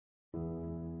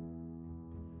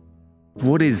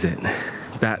What is it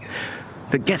that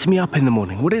gets me up in the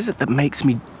morning? What is it that makes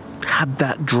me have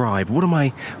that drive? What am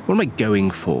I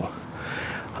going for?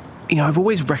 You know, I've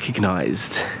always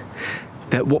recognized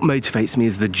that what motivates me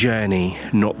is the journey,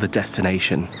 not the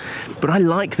destination. But I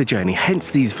like the journey, hence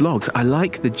these vlogs. I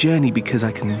like the journey because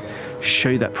I can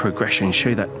show that progression,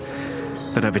 show that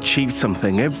I've achieved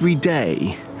something every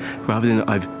day, rather than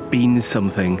I've been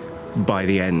something by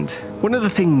the end. One of the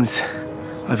things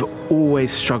I've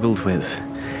always struggled with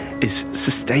is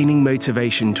sustaining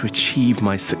motivation to achieve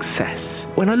my success.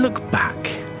 When I look back,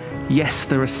 yes,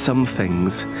 there are some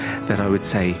things that I would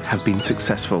say have been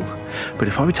successful, but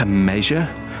if I were to measure,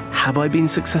 have I been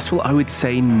successful? I would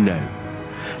say no.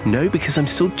 No, because I'm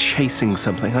still chasing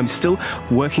something. I'm still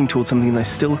working towards something, and I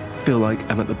still feel like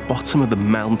I'm at the bottom of the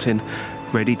mountain,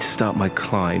 ready to start my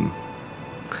climb.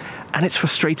 And it's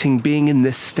frustrating being in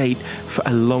this state for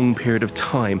a long period of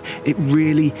time. It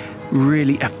really,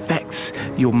 really affects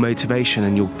your motivation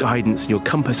and your guidance and your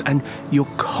compass and your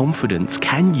confidence.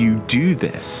 Can you do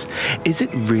this? Is it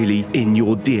really in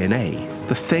your DNA?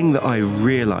 The thing that I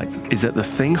realized is that the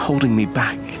thing holding me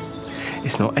back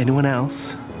is not anyone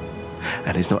else,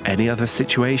 and it's not any other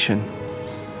situation.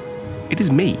 It is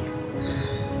me.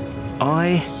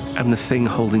 I am the thing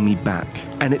holding me back.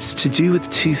 And it's to do with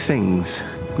two things: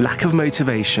 lack of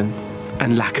motivation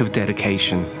and lack of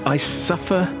dedication. I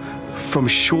suffer from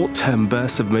short-term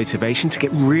bursts of motivation to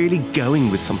get really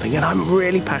going with something, and I'm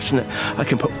really passionate. I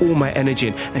can put all my energy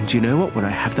in, and do you know what? When I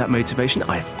have that motivation,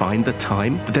 I find the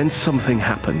time, but then something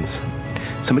happens.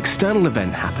 Some external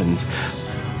event happens,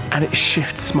 and it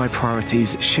shifts my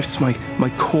priorities, it shifts my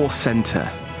core center.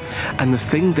 And the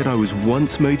thing that I was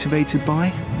once motivated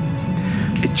by,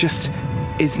 it just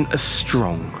isn't as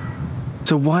strong.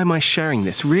 So why am I sharing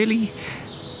this? Really,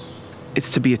 it's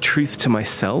to be a truth to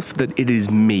myself that it is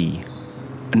me,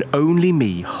 and only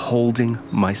me, holding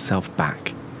myself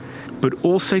back. But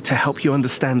also to help you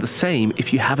understand the same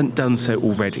if you haven't done so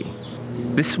already.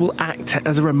 This will act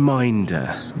as a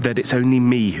reminder that it's only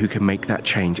me who can make that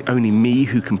change, only me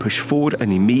who can push forward,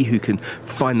 only me who can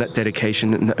find that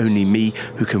dedication, and only me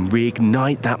who can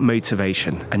reignite that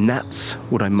motivation. And that's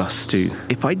what I must do.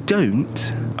 If I don't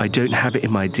have it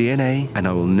in my DNA, and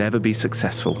I will never be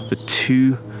successful. The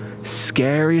two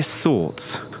scariest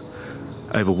thoughts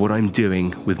over what I'm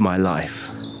doing with my life.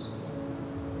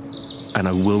 And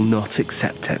I will not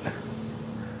accept it.